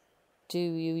 Do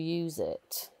you use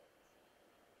it?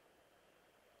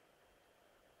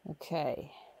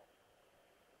 Okay.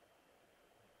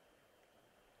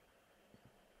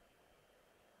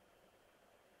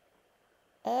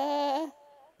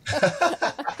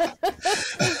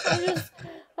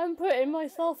 I'm putting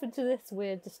myself into this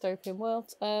weird dystopian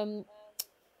world.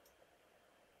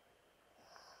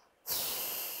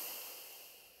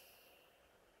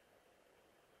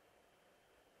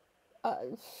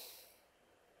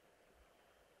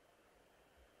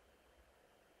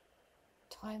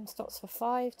 Time stops for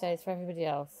 5 days for everybody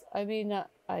else. I mean,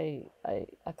 I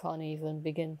can't even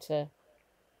begin to.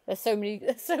 There's so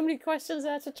many questions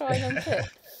there to try and unpick.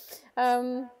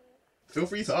 Feel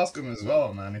free to ask them as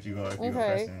well, man. If you got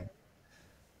questions.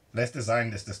 Let's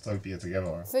design this dystopia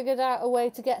together. Figured out a way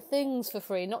to get things for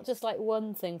free, not just like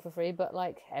one thing for free, but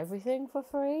like everything for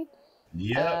free.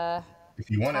 Yeah. If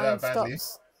you want it that badly.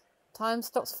 Time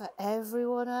stops for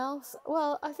everyone else.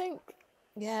 Well, I think,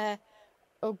 yeah.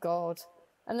 Oh God,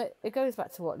 and it goes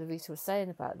back to what Levita was saying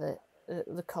about the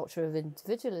culture of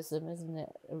individualism, isn't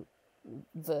it,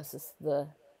 versus the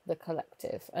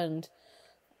collective. And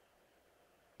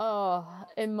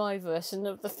in my version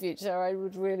of the future, I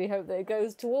would really hope that it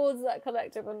goes towards that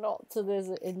collective and not to these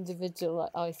individual,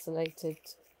 like, isolated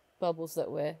bubbles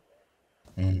that we're.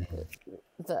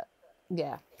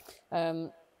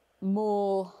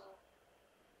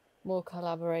 More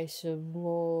collaboration,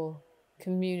 more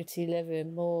community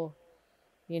living, more,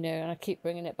 and I keep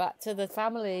bringing it back to the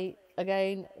family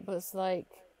again, but it's like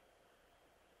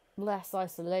less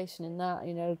isolation in that,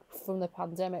 from the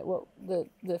pandemic, what the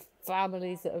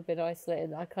families that have been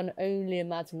isolated. I can only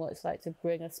imagine what it's like to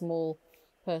bring a small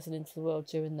person into the world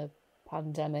during the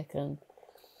pandemic, and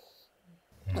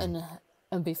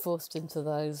and be forced into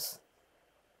those,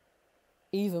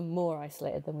 even more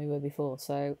isolated than we were before.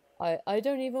 So I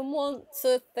don't even want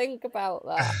to think about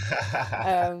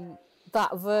that.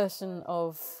 That version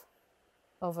of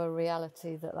a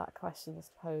reality that question is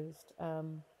posed.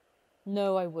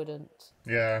 No, I wouldn't.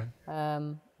 Yeah.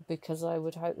 Because I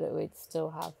would hope that we'd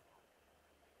still have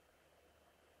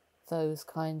those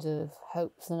kind of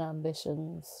hopes and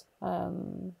ambitions.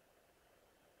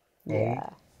 Yeah.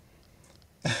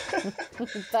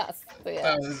 That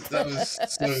was so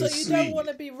So you sweet. don't want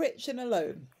to be rich and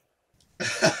alone.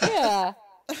 Yeah.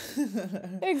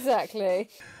 Exactly.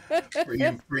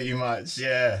 pretty much,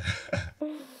 yeah.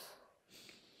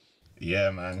 Yeah,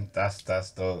 man, that's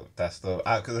dope. That's dope.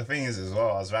 Because the thing is, as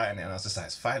well, I was writing it and I was just like,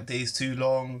 it's 5 days too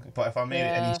long. But if I made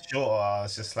it any shorter, I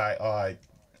was just like,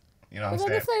 you know what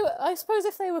I'm saying? I suppose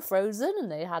if they were frozen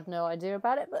and they had no idea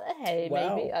about it, but hey,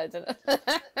 maybe, I don't know.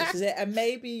 This is it. And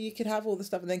maybe you could have all the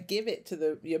stuff and then give it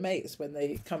to your mates when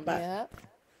they come back. Yeah.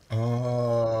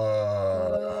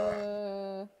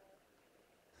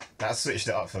 That switched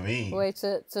it up for me. Way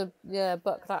to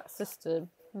buck that system.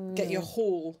 Get your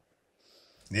haul.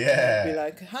 Yeah. Be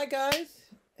like, hi guys,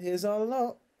 here's our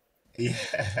lot.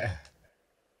 Yeah.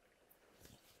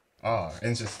 Oh,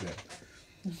 interesting.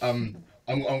 I'm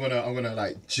gonna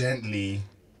like gently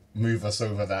move us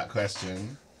over that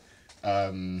question.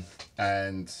 And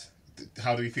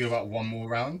how do we feel about one more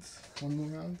round? One more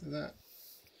round, is that?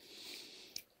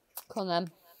 Come on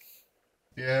then.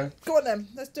 Yeah. Go on then,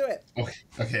 let's do it.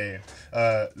 Okay.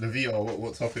 Levita,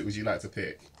 what topic would you like to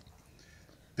pick?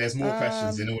 There's more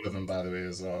questions in all of them, by the way,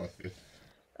 as well.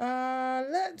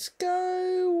 Let's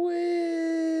go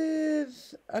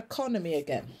with economy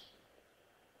again.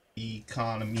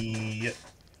 Economy.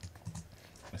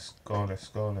 Let's go.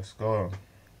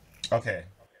 Okay.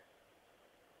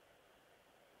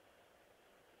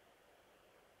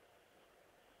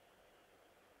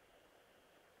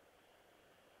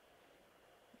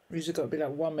 These have got to be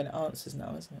like 1 minute answers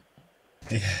now, isn't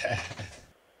it? Yeah.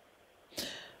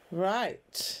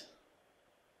 Right.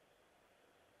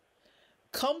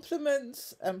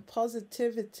 Compliments and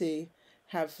positivity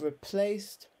have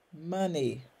replaced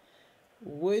money.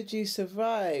 Would you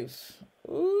survive?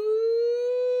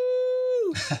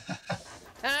 Ooh.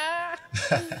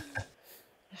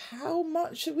 How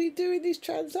much are we doing these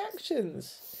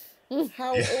transactions?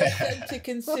 How authentic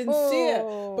and sincere?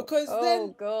 Because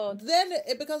then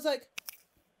it becomes like,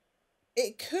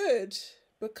 it could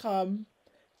become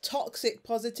toxic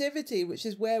positivity, which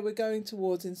is where we're going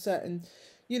towards in certain,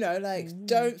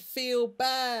 don't feel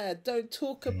bad, don't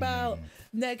talk about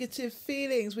negative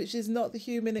feelings, which is not the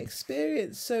human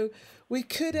experience. So we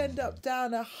could end up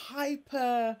down a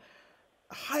hyper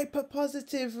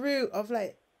positive route of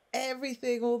like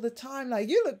everything all the time, like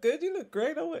you look good, you look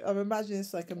great. I'm imagining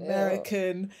it's like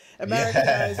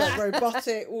Americanized, like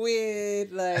robotic,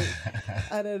 weird, like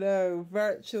I don't know,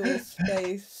 virtual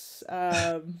space.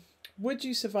 Would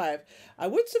you survive? I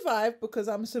would survive because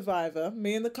I'm a survivor.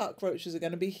 Me and the cockroaches are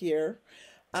going to be here.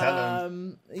 Yeah,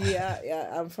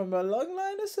 I'm from a long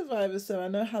line of survivors, so I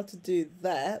know how to do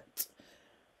that.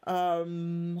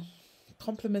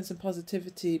 Compliments and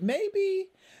positivity, maybe.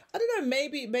 I don't know,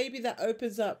 maybe that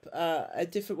opens up a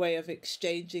different way of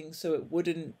exchanging, so it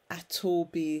wouldn't at all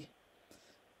be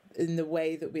in the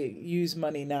way that we use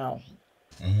money now.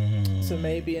 So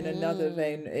maybe in another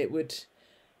vein, it would,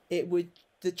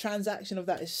 the transaction of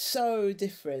that is so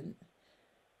different,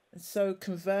 so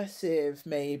conversive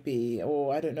maybe,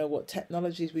 or I don't know what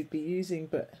technologies we'd be using,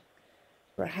 but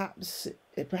perhaps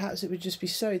it would just be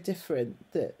so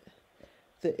different that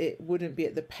it wouldn't be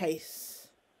at the pace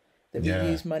that we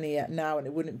use money at now, and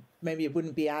it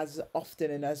wouldn't be as often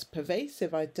and as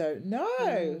pervasive. I don't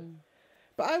know.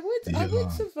 But I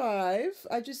would survive.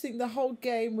 I just think the whole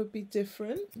game would be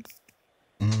different.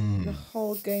 The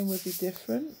whole game would be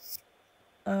different.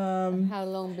 How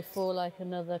long before like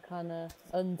another kind of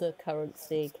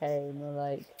undercurrency came, or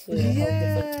like whole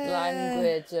different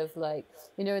language of like,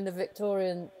 in the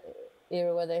Victorian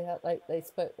era where they had like they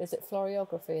spoke, is it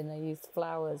florography, and they used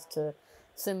flowers to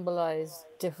symbolize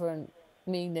different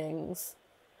meanings.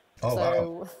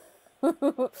 Wow.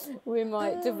 We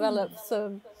might develop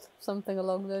something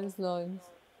along those lines.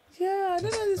 Yeah, I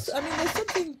don't know. There's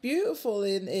something beautiful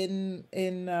in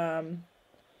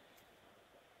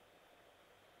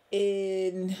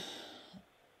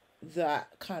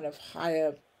that kind of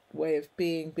higher way of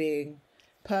being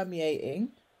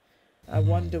permeating. I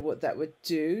wonder what that would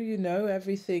do.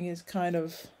 Everything is kind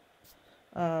of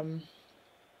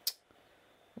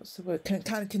what's the word?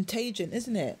 Kind of contagion,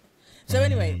 isn't it? So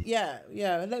anyway, yeah.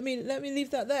 Let me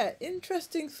leave that there.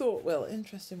 Interesting thought, Will.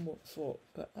 Interesting thought.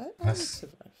 But I would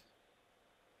survive.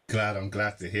 I'm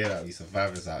glad to hear that. We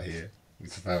survivors out here.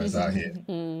 But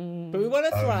we want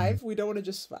to thrive. We don't want to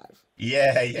just survive.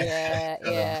 Yeah.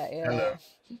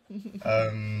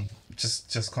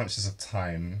 Just conscious of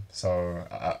time, so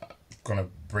I'm gonna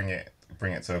bring it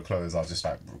to a close. I'll just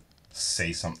like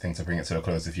say something to bring it to a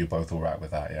close if you're both all right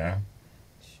with that. Yeah.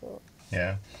 Sure.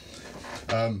 Yeah.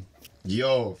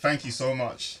 Thank you so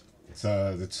much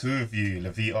to the two of you,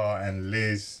 Levita and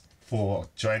Liz, for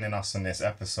joining us on this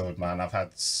episode, man. I've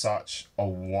had such a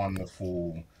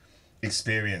wonderful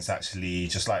experience, actually,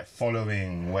 just like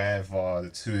following wherever the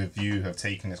two of you have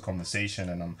taken this conversation,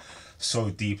 and I'm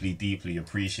so deeply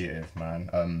appreciative,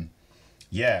 man.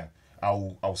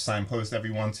 I'll signpost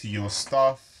everyone to your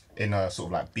stuff in a sort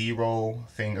of like B-roll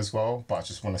thing as well, but I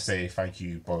just want to say thank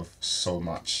you both so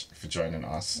much for joining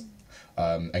us,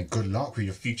 and good luck with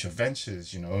your future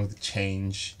ventures, the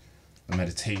change, the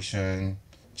meditation,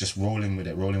 just rolling with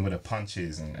the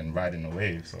punches and riding the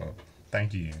wave. So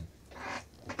thank you.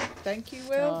 Thank you,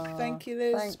 Will. Thank you,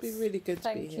 Liz. Thanks. It's been really good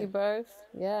to be here. Thank you both.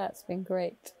 Yeah, it's been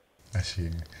great.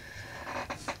 Actually,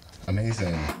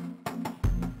 amazing.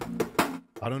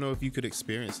 I don't know if you could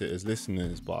experience it as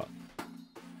listeners, but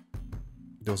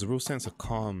there was a real sense of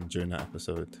calm during that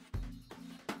episode.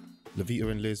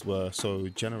 Levita and Liz were so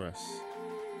generous.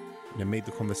 They made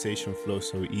the conversation flow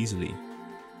so easily.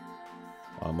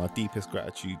 My deepest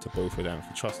gratitude to both of them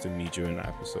for trusting me during that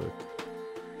episode.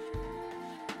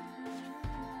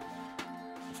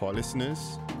 For our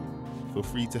listeners, feel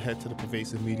free to head to the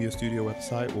Pervasive Media Studio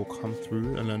website or come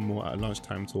through and learn more at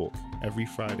Lunchtime Talk every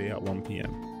Friday at 1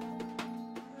 p.m.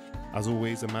 As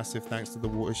always, a massive thanks to the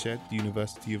Watershed, the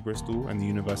University of Bristol and the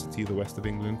University of the West of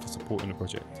England for supporting the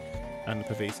project, and the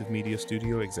Pervasive Media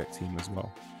Studio exec team as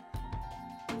well.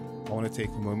 I want to take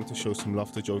a moment to show some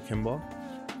love to Joe Kimber.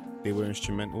 They were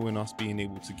instrumental in us being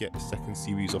able to get the second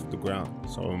series off the ground,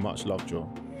 so much love, Joe.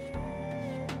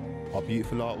 Our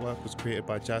beautiful artwork was created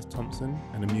by Jazz Thompson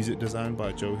and the music designed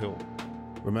by Joe Hill.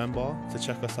 Remember to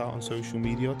check us out on social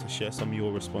media to share some of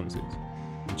your responses.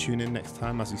 And tune in next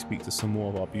time as we speak to some more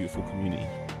of our beautiful community.